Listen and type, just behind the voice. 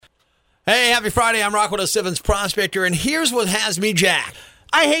Hey, happy Friday. I'm Rockwell Simmons, Prospector, and here's what has me jacked.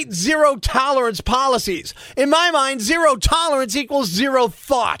 I hate zero tolerance policies. In my mind, zero tolerance equals zero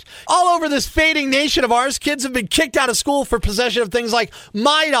thought. All over this fading nation of ours, kids have been kicked out of school for possession of things like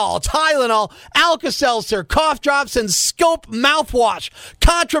Midol, Tylenol, Alka-Seltzer, cough drops, and Scope mouthwash.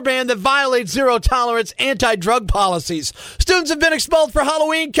 Contraband that violates zero tolerance anti-drug policies. Students have been expelled for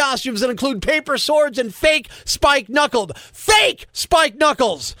Halloween costumes that include paper swords and fake spiked knuckles,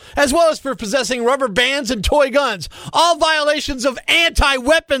 as well as for possessing rubber bands and toy guns. All violations of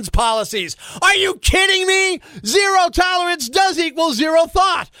anti-weapons policies. Are you kidding me? Zero tolerance does equal zero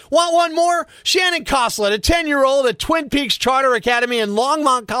thought. Want one more? Shannon Coslet, a 10-year-old at Twin Peaks Charter Academy in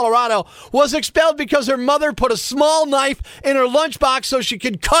Longmont, Colorado, was expelled because her mother put a small knife in her lunchbox so she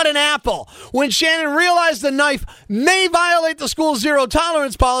could cut an apple. When Shannon realized the knife may violate the school's zero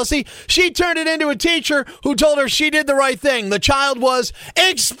tolerance policy, she turned it into a teacher who told her she did the right thing. The child was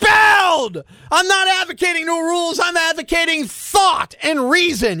expelled! I'm not advocating new rules. I'm advocating thought and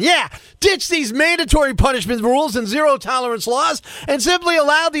reason. Yeah, ditch these mandatory punishment rules and zero tolerance laws and simply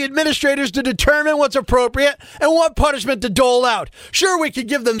allow the administrators to determine what's appropriate and what punishment to dole out. Sure, we could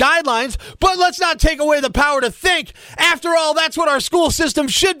give them guidelines, but let's not take away the power to think. After all, that's what our school system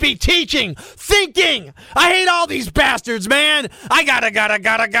should be teaching. Thinking. I hate all these bastards, man. I gotta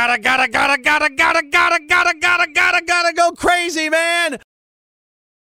go crazy, man.